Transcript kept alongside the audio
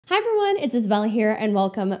Hi everyone, it's Isabella here and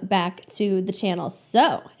welcome back to the channel.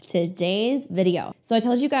 So today's video. So I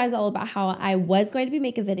told you guys all about how I was going to be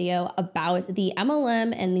making a video about the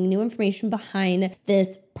MLM and the new information behind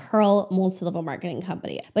this Pearl multi-level marketing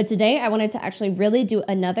company. But today I wanted to actually really do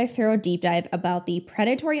another thorough deep dive about the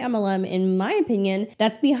predatory MLM, in my opinion,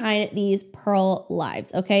 that's behind these Pearl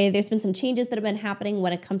lives. Okay, there's been some changes that have been happening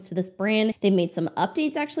when it comes to this brand. They made some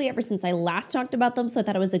updates actually ever since I last talked about them. So I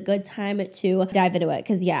thought it was a good time to dive into it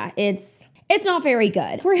because yeah, it's not very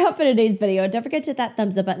good. We're up for today's video. Don't forget to hit that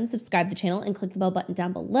thumbs up button, subscribe to the channel, and click the bell button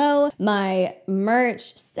down below. My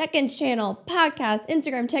merch, second channel, podcast,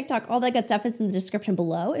 Instagram, TikTok, all that good stuff is in the description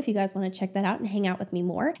below if you guys want to check that out and hang out with me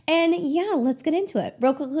more. And yeah, let's get into it.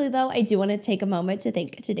 Real quickly though, I do want to take a moment to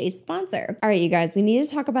thank today's sponsor. All right, you guys, we need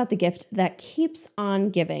to talk about the gift that keeps on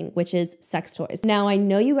giving, which is sex toys. Now, I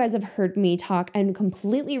know you guys have heard me talk and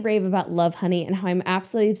completely rave about Love Honey and how I'm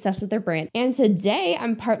absolutely obsessed with their brand. And today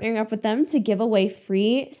I'm partnering up with them to give away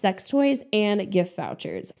free sex toys and gift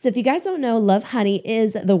vouchers. So if you guys don't know, Love Honey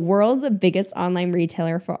is the world's biggest online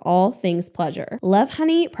retailer for all things pleasure. Love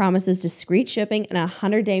Honey promises discreet shipping and a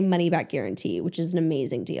 100-day money-back guarantee, which is an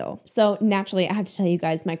amazing deal. So naturally, I have to tell you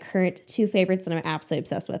guys my current two favorites that I'm absolutely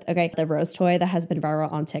obsessed with, okay? The Rose toy that has been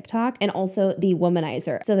viral on TikTok, and also the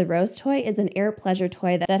Womanizer. So the Rose toy is an air pleasure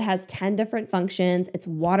toy that has 10 different functions. It's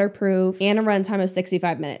waterproof and a runtime of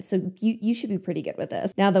 65 minutes. So you should be pretty good with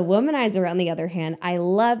this. Now the Womanizer, on the other hand, I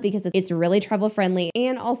love because it's really travel friendly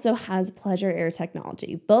and also has pleasure air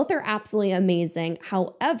technology. Both are absolutely amazing.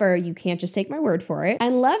 However, you can't just take my word for it.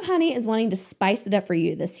 And Love Honey is wanting to spice it up for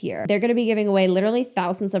you this year. They're going to be giving away literally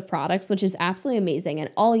thousands of products, which is absolutely amazing.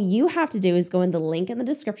 And all you have to do is go in the link in the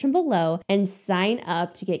description below and sign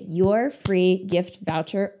up to get your free gift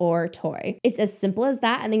voucher or toy. It's as simple as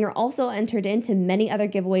that. And then you're also entered into many other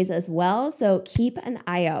giveaways as well. So keep an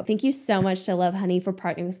eye out. Thank you so much to Love Honey for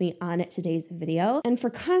partnering with me on today's video and for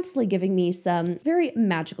constantly giving me some very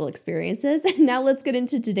magical experiences. Now let's get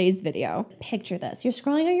into today's video. Picture this. You're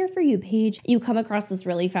scrolling on your For You page. You come across this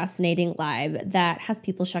really fascinating live that has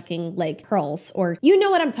people shucking like pearls, or you know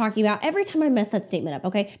what I'm talking about. Every time I mess that statement up,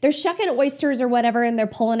 okay? They're shucking oysters or whatever and they're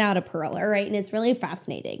pulling out a pearl, all right? And it's really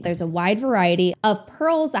fascinating. There's a wide variety of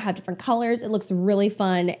pearls that have different colors. It looks really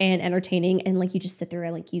fun and entertaining, and like you just sit there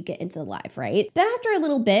and like you get into the live, right? Then after a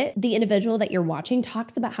little bit, the individual that you're watching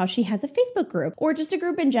talks about how she has a Facebook group, or just a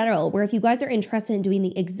group in general, where if you guys are interested in doing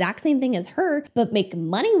the exact same thing as her, but make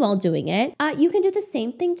money while doing it, you can do the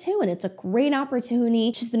same thing too. And it's a great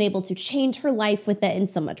opportunity. She's been able to change her life with it and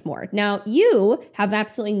so much more. Now, you have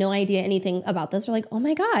absolutely no idea anything about this. You're like, oh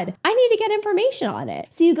my God, I need to get information on it.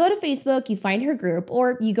 So you go to Facebook, you find her group,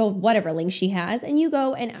 or you go whatever link she has, and you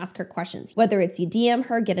go and ask her questions. Whether it's you DM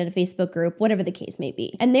her, get in a Facebook group, whatever the case may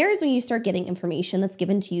be. And there's when you start getting information that's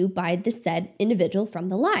given to you by the said individual from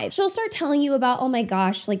the live. She'll start telling you about, oh my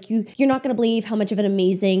gosh, like you're not going to believe how much of an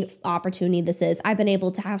amazing opportunity this is. I've been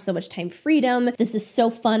able to have so much time freedom. This is so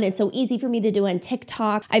fun. It's so easy for me to do on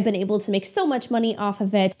TikTok. I've been able to make so much money off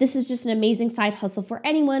of it. This is just an amazing side hustle for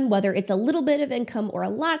anyone, whether it's a little bit of income or a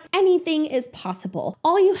lot. Anything is possible.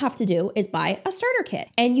 All you have to do is buy a starter kit,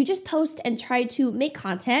 and you just post and try to make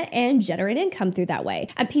content and generate income through that way.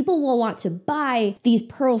 And people will want to buy these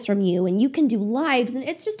pearls from you, and you can do lives, and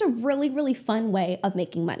it's just a really, really fun way of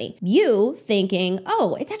making money. You thinking,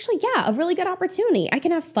 oh, it's actually, yeah, a really good opportunity. I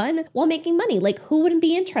can have fun while making money. Like, who wouldn't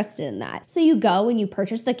be interested in that? So you go and you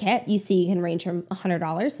purchase the kit. You see, it can range from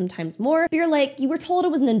 $100, sometimes more. But you're like, you were told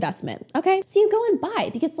it was an investment. Okay. So you go and buy,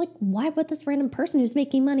 because like, why would this random person who's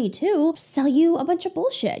making money too sell you a bunch of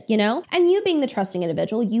bullshit, you know? And you being the trusting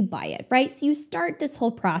individual, you buy it, right? So you start this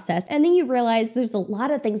whole process, and then you realize there's a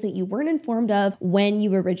lot of things that you weren't informed of when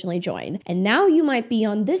you originally joined. And now you might be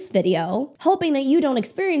on this video hoping that you don't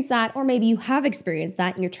experience that, or maybe you have experienced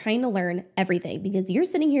that and you're trying to learn everything because you're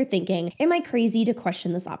sitting here thinking, am I crazy to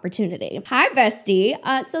question this opportunity? Hi, bestie.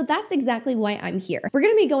 So that's exactly why I'm here. We're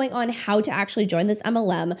going to be going on how to actually join this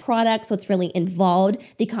MLM, products, what's really involved,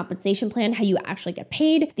 the compensation plan, how you actually get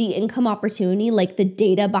paid, the income opportunity, like the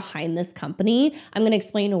data behind this company. I'm going to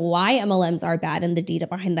explain why MLMs are bad and the data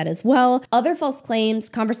behind that as well. Other false claims,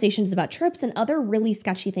 conversations about trips, and other really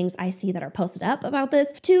sketchy things I see that are posted up about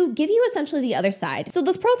this to give you essentially the other side. So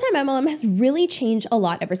this Pearl Time MLM has really changed a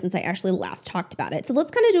lot ever since I actually last talked about it. So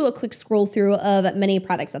let's kind of do a quick scroll through of many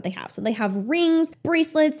products that they have. So they have rings,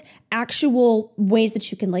 bracelets, actual ways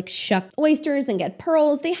that you can like shuck oysters and get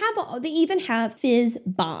pearls. They even have fizz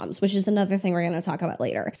bombs, which is another thing we're going to talk about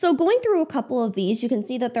later. So going through a couple of these, you can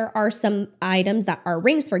see that there are some items that are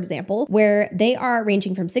rings, for example, where they are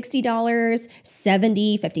ranging from $60,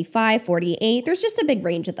 $70, $55, $48. There's just a big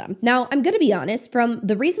range of them. Now, I'm going to be honest, from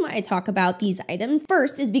the reason why I talk about these items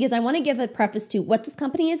first is is because I want to give a preface to what this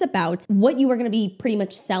company is about, what you are going to be pretty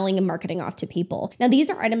much selling and marketing off to people. Now, these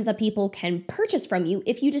are items that people can purchase from you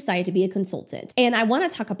if you decide to be a consultant. And I want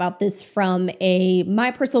to talk about this from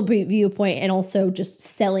my personal viewpoint and also just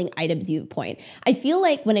selling items viewpoint. I feel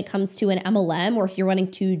like when it comes to an MLM, or if you're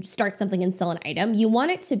wanting to start something and sell an item, you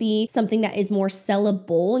want it to be something that is more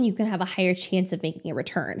sellable and you can have a higher chance of making a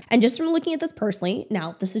return. And just from looking at this personally,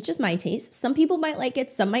 now this is just my taste. Some people might like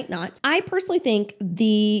it, some might not. I personally think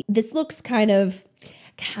this looks kind of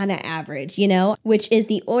average, which is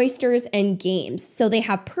the oysters and games. So they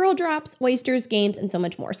have pearl drops, oysters, games, and so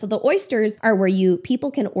much more. So the oysters are where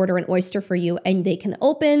people can order an oyster for you and they can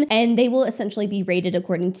open and they will essentially be rated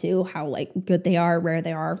according to how good they are, rare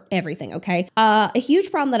they are, everything. Okay. A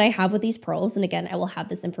huge problem that I have with these pearls, and again, I will have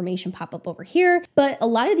this information pop up over here, but a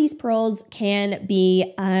lot of these pearls can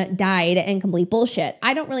be dyed and complete bullshit.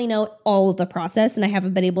 I don't really know all of the process and I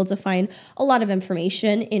haven't been able to find a lot of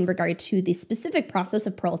information in regard to the specific process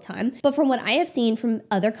of pearl time. But from what I have seen from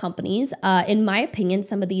other companies, in my opinion,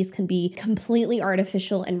 some of these can be completely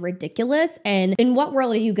artificial and ridiculous. And in what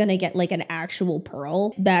world are you going to get an actual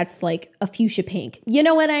pearl that's a fuchsia pink? You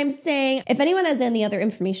know what I'm saying? If anyone has any other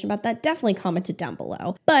information about that, definitely comment it down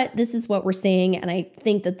below. But this is what we're seeing. And I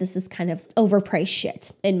think that this is kind of overpriced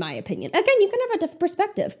shit, in my opinion. Again, you can have a different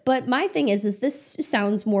perspective. But my thing is this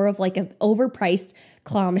sounds more of an overpriced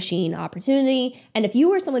claw machine opportunity. And if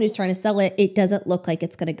you are someone who's trying to sell it, it doesn't look like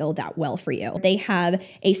it's going to go that well for you. They have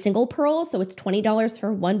a single pearl, so it's $20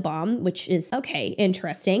 for one bomb, which is okay,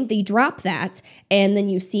 interesting. They drop that and then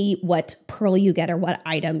you see what pearl you get or what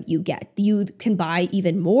item you get. You can buy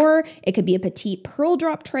even more. It could be a petite pearl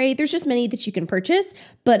drop tray. There's just many that you can purchase.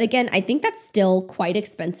 But again, I think that's still quite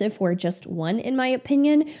expensive for just one, in my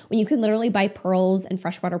opinion, when you can literally buy pearls and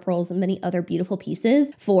freshwater pearls and many other beautiful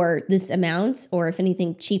pieces for this amount, or if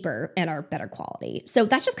anything cheaper and are better quality. So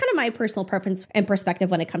that's just kind of my personal preference and perspective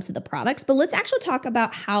when it comes to the products. But let's actually talk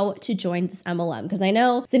about how to join this MLM, because I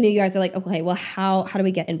know some of you guys are like, okay, well, how do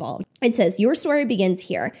we get involved? It says your story begins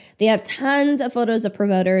here. They have tons of photos of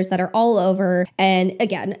promoters that are all over. And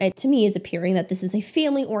again, it to me is appearing that this is a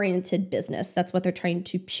family-oriented business. That's what they're trying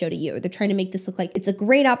to show to you. They're trying to make this look like it's a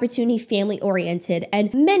great opportunity, family-oriented,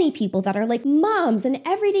 and many people that are like moms and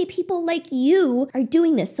everyday people like you are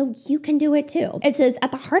doing this, so you can do it too. It says,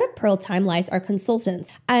 at the heart of Pearl Time lies our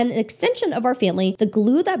consultants, an extension of our family, the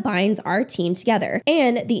glue that binds our team together,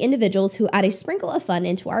 and the individuals who add a sprinkle of fun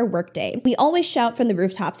into our workday. We always shout from the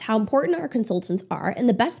rooftops how important our consultants are, and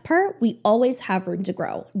the best part, we always have room to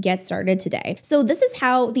grow. Get started today. So this is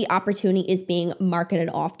how the opportunity is being marketed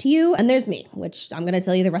off to you, and there's me, which I'm going to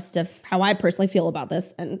tell you the rest of how I personally feel about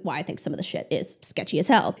this and why I think some of the shit is sketchy as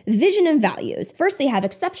hell. Vision and values. First, they have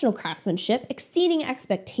exceptional craftsmanship, exceeding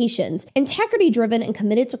expectations, integrity-driven and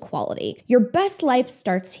committed to quality. Your best life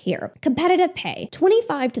starts here. Competitive pay,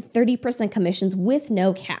 25 to 30% commissions with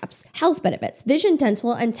no caps. Health benefits, vision,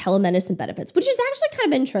 dental, and telemedicine benefits, which is actually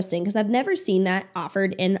kind of interesting because I've never seen that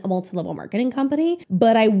offered in a multi-level marketing company,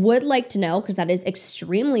 but I would like to know, because that is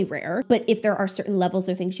extremely rare, but if there are certain levels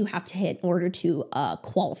or things you have to hit in order to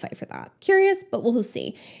qualify for that. Curious, but we'll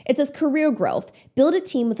see. It says career growth, build a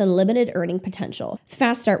team with unlimited earning potential.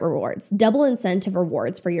 Fast start rewards, double incentive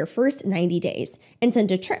rewards for your first 90 days.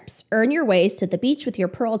 Incentive trips, earn your ways to the beach with your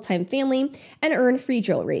Pearl Time family and earn free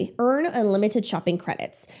jewelry, earn unlimited shopping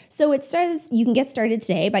credits. So it says you can get started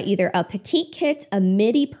today by either a petite kit, a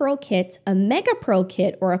midi pearl kit, a mega pearl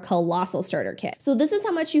kit, or a colossal starter kit. So this is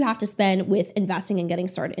how much you have to spend with investing and getting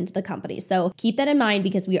started into the company. So keep that in mind,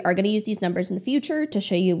 because we are going to use these numbers in the future to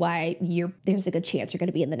show you why there's a good chance you're going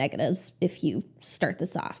to be in the negatives if you start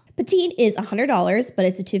this off. Petite is $100, but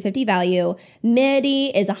it's a $250 value. Midi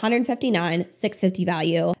is $159, $650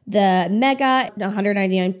 value. The mega,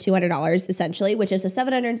 $199, $200 essentially, which is a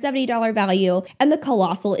 $770 value. And the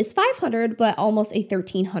colossal is $500, but almost a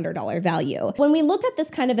 $1,300 value. When we look at this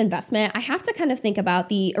kind of investment, I have to kind of think about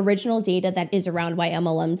the original data that is around why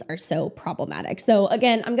MLMs are so problematic. So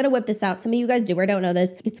again, I'm going to whip this out. Some of you guys do or don't know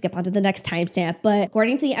this. You can skip on to the next timestamp, but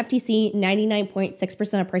according to the FTC,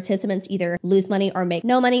 99.6% of participants either lose money or make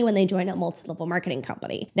no money when they join a multi-level marketing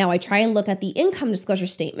company. Now I try and look at the income disclosure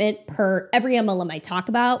statement per every MLM I talk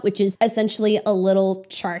about, which is essentially a little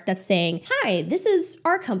chart that's saying, hi, this is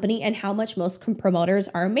our company and how much most promoters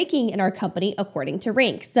are making in our company according to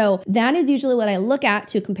rank. So that is usually what I look at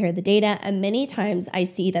to compare the data. And many times I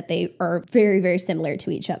see that they are very, very similar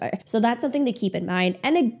to each other. So that's something to keep in mind.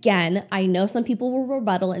 And again, I know some people will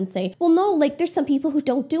rebuttal and say, well, no, like there's some people who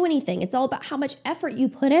don't do anything. It's all about how much effort you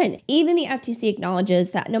put in. Even the FTC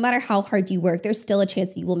acknowledges that no matter how hard you work, there's still a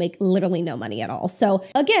chance that you will make literally no money at all. So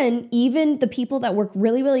again, even the people that work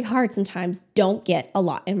really, really hard sometimes don't get a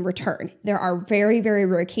lot in return. There are very, very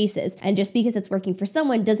rare cases. And just because it's working for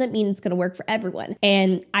someone doesn't mean it's going to work for everyone.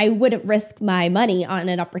 And I wouldn't risk my money on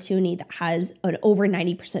an opportunity that has an over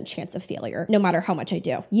 90% chance of failure, no matter how much I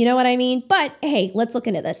do. You know what I mean? But hey, let's look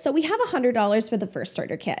into this. So we have $100 for the first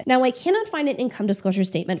starter kit. Now I cannot find an income disclosure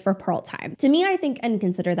statement for Pearl Time. To me, I think and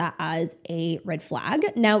consider that as a red flag.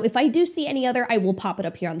 Now, if I do see any other, I will pop it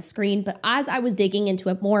up here on the screen. But as I was digging into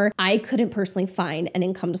it more, I couldn't personally find an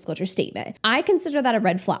income disclosure statement. I consider that a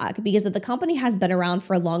red flag because if the company has been around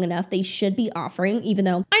for long enough, they should be offering, even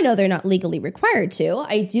though I know they're not legally required to,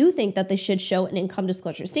 I do think that they should show an income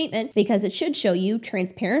disclosure statement because it should show you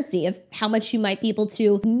transparency of how much you might be able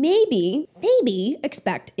to maybe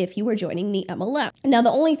expect if you were joining the MLM. Now,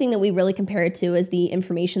 the only thing that we really compare it to is the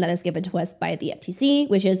information that is given to us by the FTC,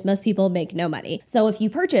 which is most people make no money. So if you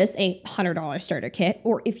purchase a $100 starter kit,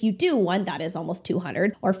 or if you do one that is almost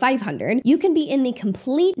 $200 or $500, you can be in the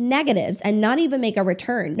complete negatives and not even make a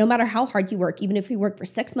return, no matter how hard you work, even if you work for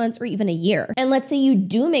 6 months or even a year. And let's say you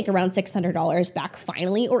do make around $600 back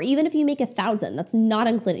finally, or even if you make $1,000, that's not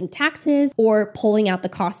including taxes or pulling out the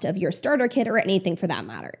cost of your starter kit or anything for that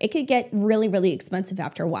matter. It could get really, really expensive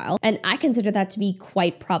after a while. And I consider that to be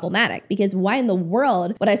quite problematic because why in the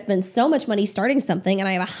world would I spend so much money starting something and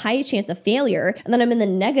I have a high chance of failure and then I'm in the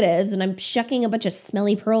negatives and I'm shucking a bunch of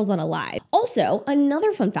smelly pearls on a live? Also,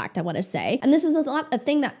 another fun fact I want to say, and this is a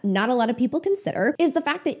thing that not a lot of people consider, is the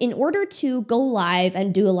fact that in order to go live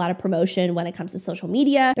and do a lot of promotion when it comes to social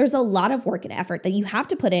media, there's a lot of work and effort that you have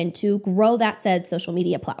to put in to grow that said social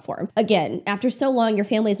media platform. Again, after so long, your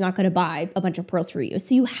family is not going to buy a bunch of pearls for you.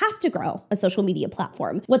 So you have to grow a social media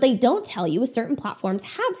platform. What they don't tell you is certain platforms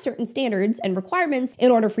have certain standards and requirements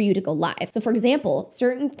in order for you to go live. So for example,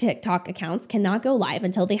 certain TikTok accounts cannot go live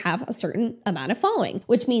until they have a certain amount of following,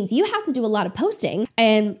 which means you have to do a lot of posting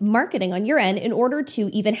and marketing on your end in order to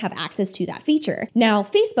even have access to that feature. Now,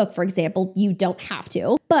 Facebook, for example, you don't have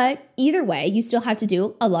to, but either way, you still have to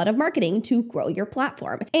do a lot of marketing to grow your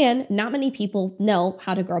platform. And not many people know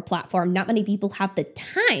how to grow a platform. Not many people have the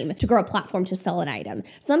time to grow a platform to sell an item.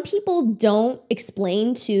 Some people don't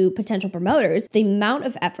explain to potential promoters the amount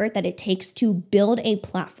of effort that it takes to build a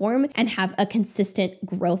platform and have a consistent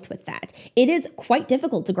growth with that. It is quite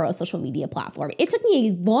difficult to grow a social media platform. It took me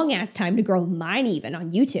a long ass time to grow mine even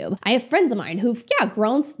on YouTube. I have friends of mine who've,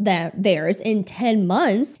 grown theirs in 10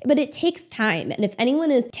 months, but it takes time. And if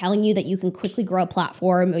anyone is telling you that you can quickly grow a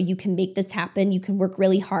platform or you can make this happen, you can work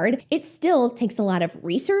really hard, it still takes a lot of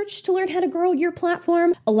research to learn how to grow your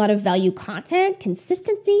platform, a lot of value content,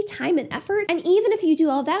 consistency, time and effort. And even if you do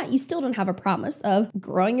all that, you still don't have a promise of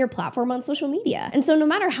growing your platform on social media. And so no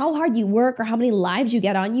matter how hard you work or how many lives you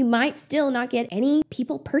get on, you might still not get any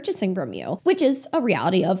people purchasing from you, which is a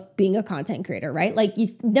reality of being a content creator, right? Like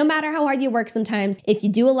no matter how hard you work, sometimes if you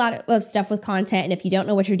do a lot of stuff with content and if you don't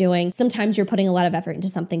know what you're doing, sometimes you're putting a lot of effort into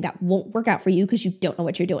something that won't work out for you because you don't know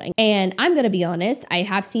what you're doing. And I'm going to be honest, I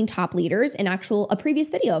have seen top leaders in a previous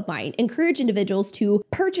video of mine encourage individuals to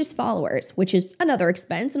purchase followers, which is another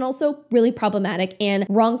expense and also really problematic and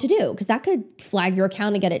wrong to do because that could flag your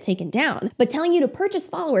account and get it taken down. But telling you to purchase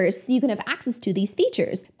followers so you can have access to these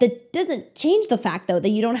features, that doesn't change the fact though that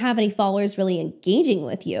you don't have any followers really engaging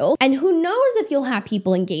with you. And who knows if you'll have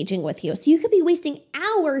people engaging with you. So you could be wasting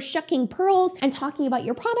hours shucking pearls and talking about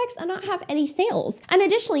your products and not have any sales. And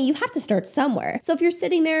additionally, you have to start somewhere. So if you're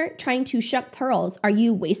sitting there trying to shuck pearls, are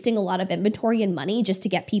you wasting a lot of inventory and money just to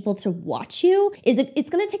get people to watch you? It's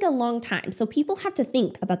going to take a long time. So people have to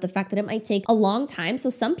think about the fact that it might take a long time. So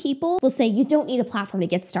some people will say you don't need a platform to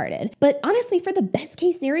get started. But honestly, for the best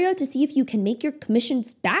case scenario to see if you can make your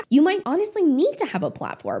commissions back, you might honestly need to have a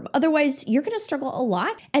platform. Otherwise, you're going to struggle a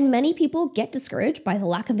lot. And many people get discouraged by the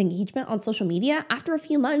lack of engagement on social media after a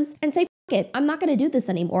few months and say, I'm not going to do this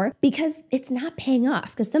anymore because it's not paying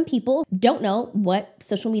off because some people don't know what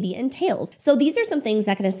social media entails. So these are some things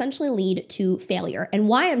that can essentially lead to failure. And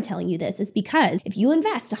why I'm telling you this is because if you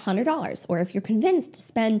invest $100 or if you're convinced to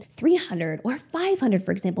spend $300 or $500,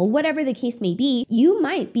 for example, whatever the case may be, you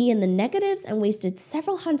might be in the negatives and wasted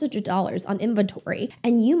several hundreds of dollars on inventory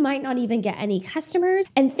and you might not even get any customers.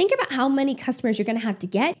 And think about how many customers you're going to have to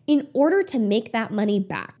get in order to make that money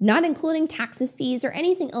back, not including taxes, fees, or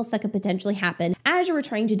anything else that could potentially potentially happen as you were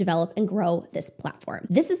trying to develop and grow this platform.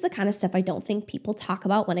 This is the kind of stuff I don't think people talk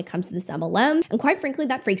about when it comes to this MLM. And quite frankly,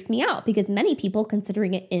 that freaks me out because many people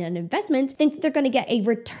considering it in an investment think that they're going to get a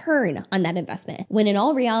return on that investment, when in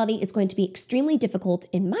all reality, it's going to be extremely difficult,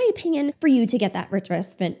 in my opinion, for you to get that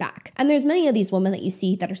investment back. And there's many of these women that you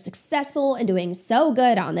see that are successful and doing so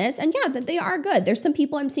good on this. And yeah, that they are good. There's some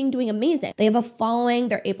people I'm seeing doing amazing. They have a following.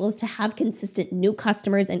 They're able to have consistent new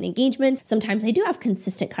customers and engagement. Sometimes they do have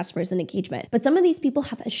consistent customers and engagement, but some of these people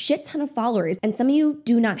have a shit ton of followers and some of you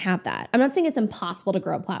do not have that. I'm not saying it's impossible to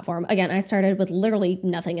grow a platform. Again, I started with literally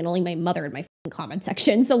nothing and only my mother in my comment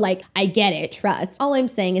section. So like, I get it, trust. All I'm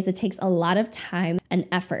saying is it takes a lot of time and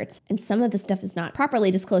effort, and some of the stuff is not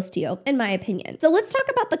properly disclosed to you, in my opinion. So let's talk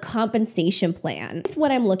about the compensation plan. With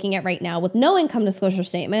what I'm looking at right now with no income disclosure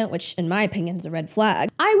statement, which in my opinion is a red flag,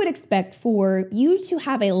 I would expect for you to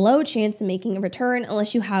have a low chance of making a return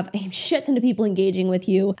unless you have a shit ton of people engaging with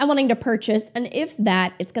you and wanting to purchase. And if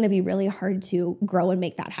that, it's going to be really hard to grow and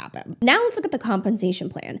make that happen. Now let's look at the compensation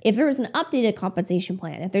plan. If there is an updated compensation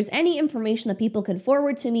plan, if there's any information that people can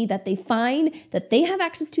forward to me that they find that they have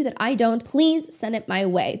access to that I don't, please send it my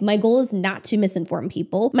way. My goal is not to misinform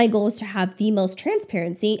people. My goal is to have the most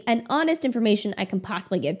transparency and honest information I can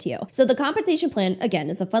possibly give to you. So the compensation plan,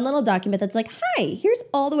 again, is a fun little document that's like, hi, here's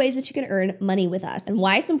all the ways that you can earn money with us. And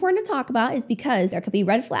why it's important to talk about is because there could be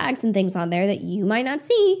red flags and things on there that you might not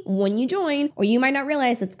see when you join, or you might not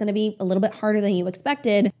realize it's going to be a little bit harder than you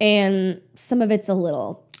expected. And some of it's a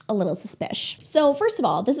little suspicious. So first of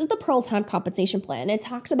all, this is the Pearl Time compensation plan. It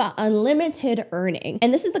talks about unlimited earning.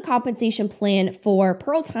 And this is the compensation plan for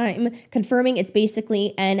Pearl Time, confirming it's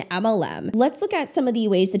basically an MLM. Let's look at some of the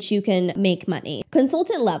ways that you can make money.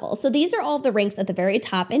 Consultant level. So these are all the ranks at the very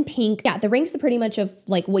top in pink. Yeah, the ranks are pretty much of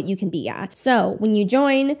like what you can be at. So when you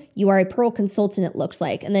join, you are a Pearl consultant, it looks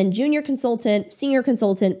like. And then junior consultant, senior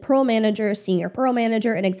consultant, Pearl manager, senior Pearl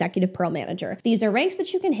manager, and executive Pearl manager. These are ranks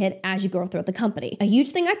that you can hit as you grow throughout the company. A huge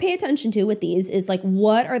thing I pay attention to with these is like,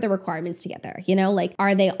 what are the requirements to get there? You know, like,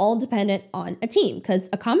 are they all dependent on a team? Because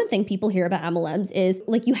a common thing people hear about MLMs is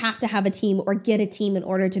like, you have to have a team or get a team in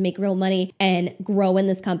order to make real money and grow in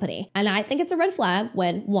this company. And I think it's a red flag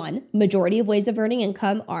when, one, majority of ways of earning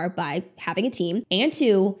income are by having a team, and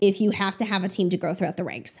two, if you have to have a team to grow throughout the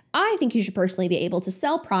ranks. I think you should personally be able to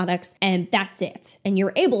sell products and that's it. And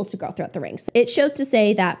you're able to grow throughout the ranks. It shows to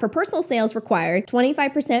say that for personal sales required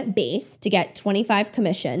 25% base to get 25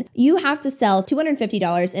 commission, you have to sell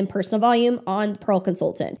 $250 in personal volume on Pearl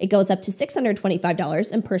Consultant. It goes up to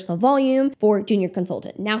 $625 in personal volume for Junior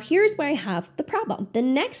Consultant. Now here's where I have the problem. The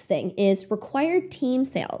next thing is required team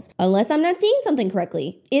sales. Unless I'm not seeing something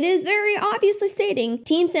correctly, it is very obviously stating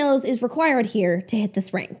team sales is required here to hit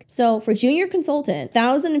this rank. So for Junior Consultant,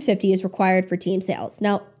 1,050 is required for team sales.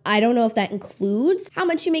 Now, I don't know if that includes how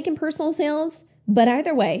much you make in personal sales, but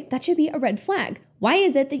either way, that should be a red flag. Why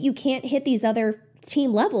is it that you can't hit these other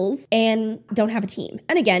team levels and don't have a team?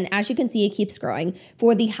 And again, as you can see, it keeps growing.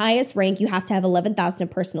 For the highest rank, you have to have 11,000 in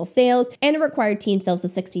personal sales and a required team sales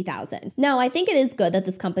of 60,000. Now, I think it is good that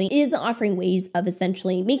this company is offering ways of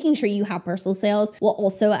essentially making sure you have personal sales while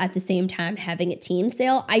also at the same time having a team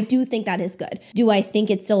sale. I do think that is good. Do I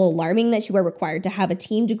think it's still alarming that you are required to have a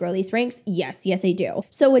team to grow these ranks? Yes, I do.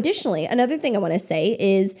 So additionally, another thing I want to say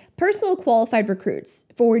is personal qualified recruits.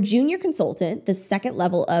 For junior consultant, the second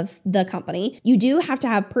level of the company, you do have to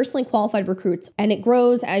have personally qualified recruits, and it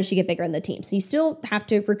grows as you get bigger in the team. So you still have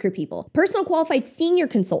to recruit people. Personal qualified senior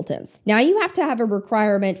consultants. Now you have to have a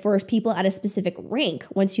requirement for people at a specific rank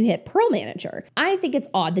once you hit Pearl manager. I think it's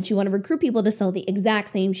odd that you want to recruit people to sell the exact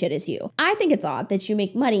same shit as you. I think it's odd that you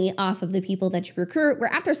make money off of the people that you recruit,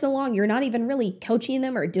 where after so long, you're not even really coaching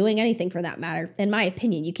them or doing anything for that matter. In my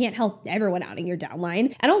opinion, you can't help everyone out in your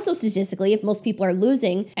downline. And also statistically, if most people are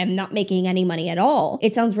losing and not making any money at all,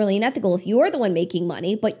 it sounds really unethical if you're the one making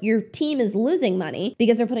money, but your team is losing money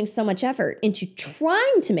because they're putting so much effort into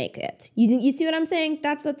trying to make it. You see what I'm saying?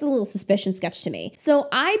 That's a little suspicious sketch to me. So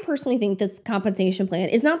I personally think this compensation plan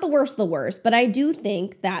is not the worst of the worst, but I do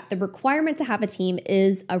think that the requirement to have a team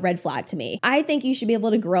is a red flag to me. I think you should be able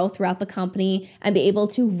to grow throughout the company and be able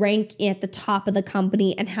to rank at the top of the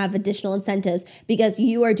company and have additional incentives because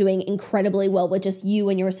you are doing incredibly well with just you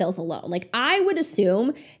and your sales alone. Like, I would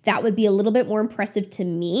assume that would be a little bit more impressive to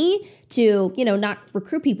me to, not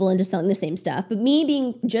recruit people into selling the same stuff, but me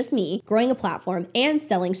being just me, growing a platform and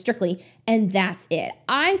selling strictly and that's it.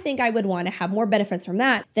 I think I would want to have more benefits from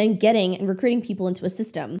that than getting and recruiting people into a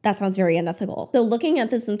system. That sounds very unethical. So looking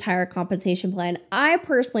at this entire compensation plan, I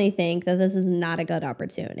personally think that this is not a good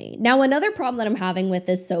opportunity. Now, another problem that I'm having with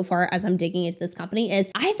this so far as I'm digging into this company is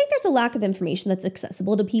I think there's a lack of information that's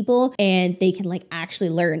accessible to people and they can like actually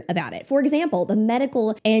learn about it. For example, the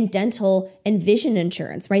medical and dental and vision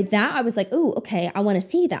insurance, right? That I was like, oh, okay, I want to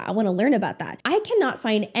see that. I want to learn about that. I cannot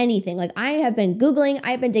find anything. Like I have been Googling,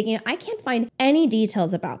 I've been digging, I can't find any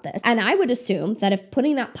details about this. And I would assume that if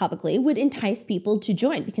putting that publicly would entice people to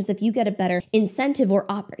join, because if you get a better incentive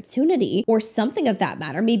or opportunity or something of that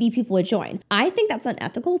matter, maybe people would join. I think that's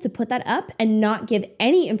unethical to put that up and not give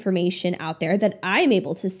any information out there that I'm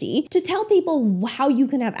able to see to tell people how you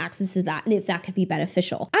can have access to that and if that could be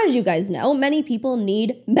beneficial. As you guys know, many people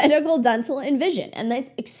need medical, dental, and vision, and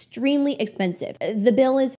that's extremely expensive. The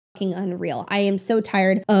bill is fucking unreal. I am so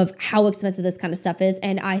tired of how expensive this kind of stuff is,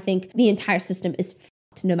 and I think the entire system is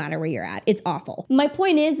no matter where you're at. It's awful. My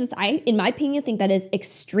point is I, in my opinion, think that is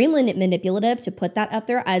extremely manipulative to put that up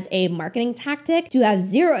there as a marketing tactic, to have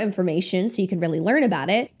zero information so you can really learn about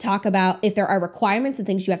it, talk about if there are requirements and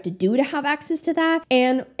things you have to do to have access to that.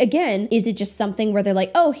 And again, is it just something where they're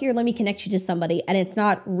like, oh, here, let me connect you to somebody, and it's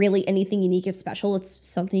not really anything unique or special. It's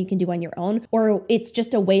something you can do on your own, or it's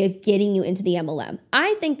just a way of getting you into the MLM.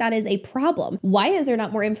 I think that is a problem. Why is there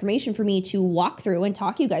not more information for me to walk through and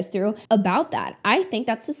talk you guys through about that? I think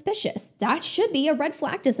that's suspicious. That should be a red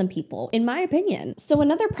flag to some people, in my opinion. So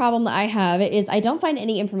another problem that I have is I don't find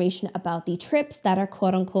any information about the trips that are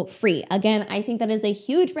quote unquote free. Again, I think that is a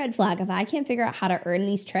huge red flag if I can't figure out how to earn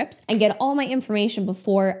these trips and get all my information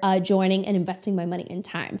before joining and investing my money and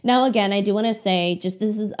time. Now, again, I do want to say just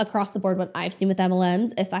this is across the board what I've seen with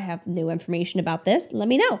MLMs. If I have new information about this, let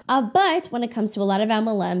me know. But when it comes to a lot of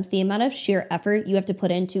MLMs, the amount of sheer effort you have to put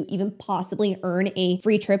in to even possibly earn a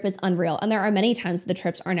free trip is unreal. And there are many times the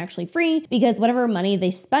trips aren't actually free because whatever money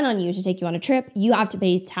they spend on you to take you on a trip, you have to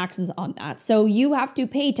pay taxes on that. So you have to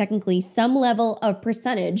pay technically some level of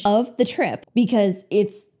percentage of the trip because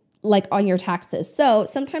it's like on your taxes. So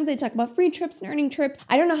sometimes they talk about free trips and earning trips.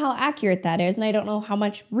 I don't know how accurate that is, and I don't know how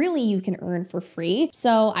much really you can earn for free.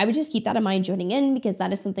 So I would just keep that in mind joining in, because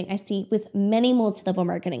that is something I see with many multi-level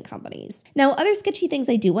marketing companies. Now, other sketchy things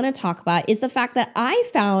I do want to talk about is the fact that I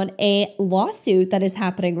found a lawsuit that is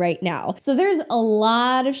happening right now. So there's a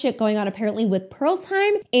lot of shit going on apparently with Pearl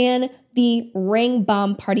Time and the Ring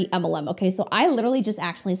Bomb Party MLM. Okay, so I literally just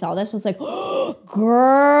actually saw this. I was like, oh,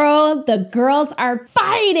 girl, the girls are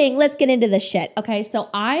fighting. Let's get into this shit. Okay, so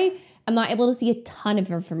I'm not able to see a ton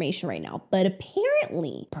of information right now, but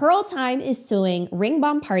apparently Pearl Time is suing Ring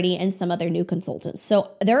Bomb Party and some other new consultants.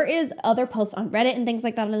 So there is other posts on Reddit and things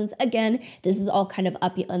like that on this. Again, this is all kind of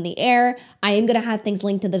up in the air. I am going to have things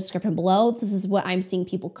linked in the description below. This is what I'm seeing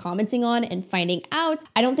people commenting on and finding out.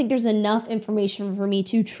 I don't think there's enough information for me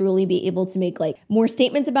to truly be able to make like more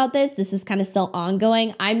statements about this. This is kind of still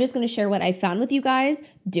ongoing. I'm just going to share what I found with you guys.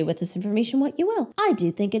 Do with this information what you will. I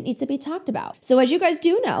do think it needs to be talked about. So as you guys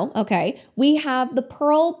do know, okay, we have the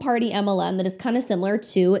Pearl Party MLM that is kind of similar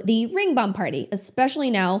to the Ring Bomb Party,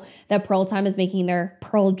 especially now that Pearl Time is making their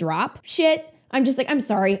Pearl Drop shit. I'm just like, I'm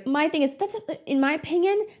sorry. My thing is, in my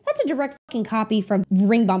opinion, that's a direct fucking copy from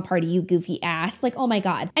Ring Bomb Party, you goofy ass. Like, oh my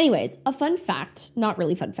God. Anyways, a fun fact, not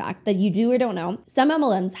really fun fact, that you do or don't know, some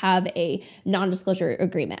MLMs have a non-disclosure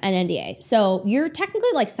agreement, an NDA. So you're technically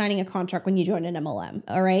like signing a contract when you join an MLM,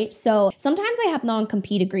 all right? So sometimes they have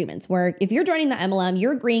non-compete agreements where if you're joining the MLM,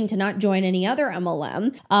 you're agreeing to not join any other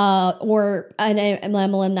MLM or an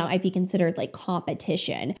MLM that might be considered like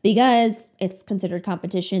competition, because it's considered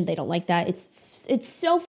competition. They don't like that. It's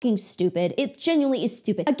so fucking stupid. It genuinely is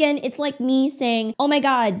stupid. Again, it's like me saying, oh my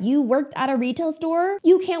God, you worked at a retail store?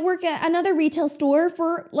 You can't work at another retail store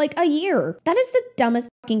for like a year. That is the dumbest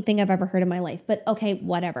fucking thing I've ever heard in my life. But okay,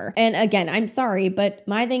 whatever. And again, I'm sorry, but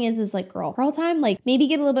my thing is like, girl, Pearl Time, like maybe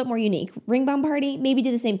get a little bit more unique. Ring Bomb Party, maybe do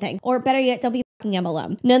the same thing. Or better yet, don't be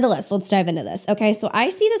MLM. Nonetheless, let's dive into this. Okay, so I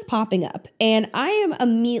see this popping up and I am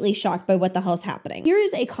immediately shocked by what the hell is happening. Here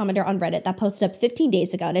is a commenter on Reddit that posted up 15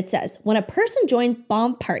 days ago, and it says, when a person joins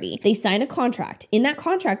Bomb Party, they sign a contract. In that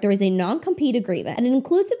contract, there is a non-compete agreement, and it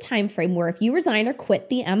includes a time frame where if you resign or quit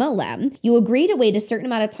the MLM, you agree to wait a certain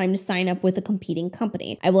amount of time to sign up with a competing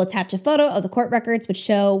company. I will attach a photo of the court records which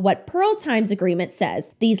show what Pearl Time's agreement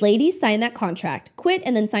says. These ladies sign that contract, quit,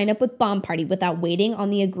 and then sign up with Bomb Party without waiting on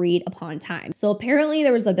the agreed upon time. So apparently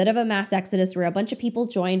there was a bit of a mass exodus where a bunch of people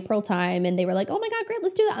joined Pearl Time and they were like, oh my God, great,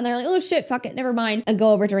 let's do that. And they're like, oh shit, fuck it, never mind, and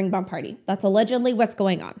go over to Ring Bomb Party. That's allegedly what's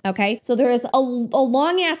going on, okay? So there is a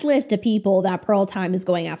long ass list of people that Pearl Time is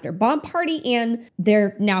going after. Bomb Party and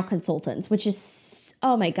their now consultants, which is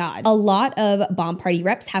Oh my God. A lot of Bomb Party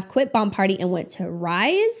reps have quit Bomb Party and went to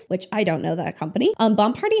Rise, which I don't know that company.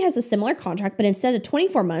 Bomb Party has a similar contract, but instead of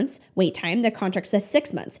 24 months wait time, their contract says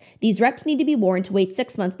 6 months. These reps need to be warned to wait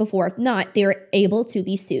 6 months before. If not, they're able to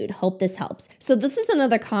be sued. Hope this helps. So this is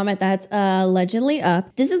another comment that's allegedly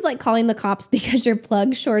up. This is like calling the cops because your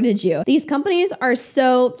plug shorted you. These companies are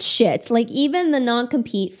so shit. Like even the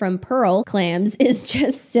non-compete from Pearl Clams is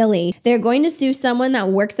just silly. They're going to sue someone that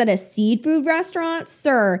works at a seafood restaurant?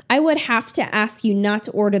 Sir, I would have to ask you not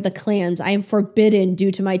to order the clams. I am forbidden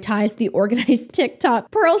due to my ties to the organized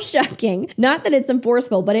TikTok pearl shucking. Not that it's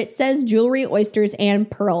enforceable, but it says jewelry, oysters, and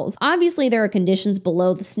pearls. Obviously, there are conditions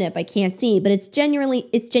below the snip I can't see, but it's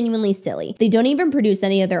genuinely silly. They don't even produce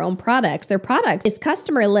any of their own products. Their products is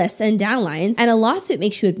customer lists and downlines, and a lawsuit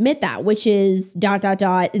makes you admit that, which is ...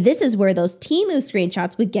 This is where those Temu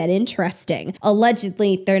screenshots would get interesting.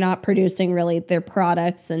 Allegedly, they're not producing really their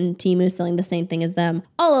products and Temu selling the same thing as them.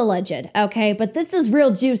 All alleged, okay? But this is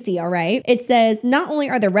real juicy, all right? It says not only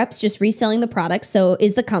are the reps just reselling the products, so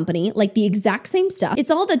is the company, like the exact same stuff.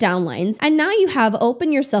 It's all the downlines, and now you have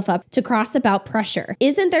opened yourself up to cross about pressure.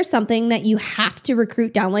 Isn't there something that you have to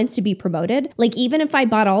recruit downlines to be promoted? Like even if I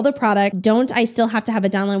bought all the product, don't I still have to have a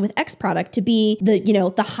downline with X product to be the,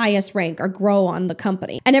 the highest rank or grow on the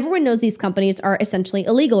company? And everyone knows these companies are essentially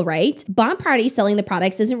illegal, right? Bomb Party selling the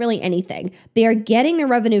products isn't really anything. They are getting their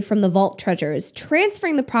revenue from the vault treasures.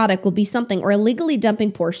 Transferring the product will be something, or illegally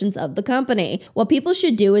dumping portions of the company. What people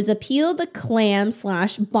should do is appeal the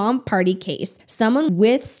clam/Bomb Party case. Someone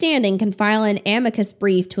with standing can file an amicus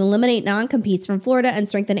brief to eliminate non-competes from Florida and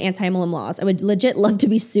strengthen anti-MLM laws. I would legit love to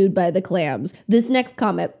be sued by the clams. This next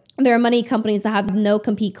comment. There are many companies that have no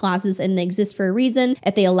compete clauses and they exist for a reason.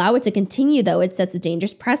 If they allow it to continue, though, it sets a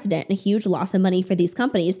dangerous precedent and a huge loss of money for these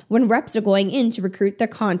companies when reps are going in to recruit their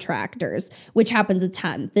contractors, which happens a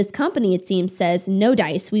ton. This company, it seems, says, no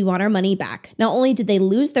dice, we want our money back. Not only did they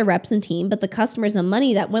lose their reps and team, but the customers and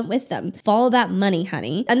money that went with them. Follow that money,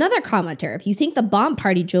 honey. Another commenter, if you think the Bomb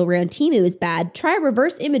Party jewelry on Temu is bad, try a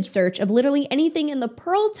reverse image search of literally anything in the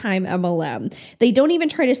Pearl Time MLM. They don't even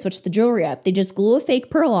try to switch the jewelry up. They just glue a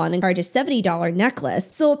fake pearl on and charge a $70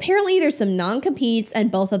 necklace. So apparently there's some non-competes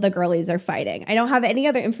and both of the girlies are fighting. I don't have any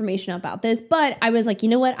other information about this, but I was like, you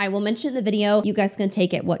know what? I will mention in the video. You guys can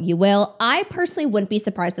take it what you will. I personally wouldn't be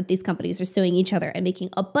surprised that these companies are suing each other and making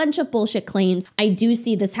a bunch of bullshit claims. I do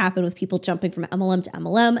see this happen with people jumping from MLM to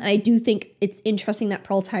MLM. And I do think it's interesting that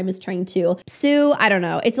Pearl Time is trying to sue. I don't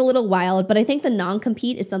know. It's a little wild, but I think the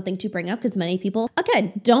non-compete is something to bring up because many people,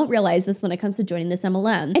 again, don't realize this when it comes to joining this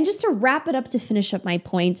MLM. And just to wrap it up, to finish up my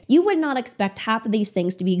point, you would not expect half of these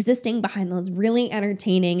things to be existing behind those really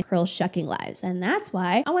entertaining pearl shucking lives. And that's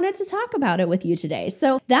why I wanted to talk about it with you today.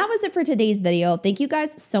 So that was it for today's video. Thank you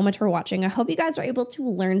guys so much for watching. I hope you guys are able to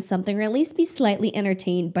learn something or at least be slightly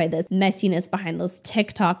entertained by this messiness behind those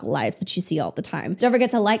TikTok lives that you see all the time. Don't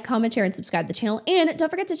forget to like, comment, share, and subscribe to the channel. And don't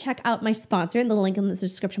forget to check out my sponsor in the link in the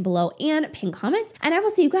description below and pin comment. And I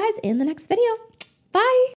will see you guys in the next video.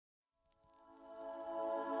 Bye.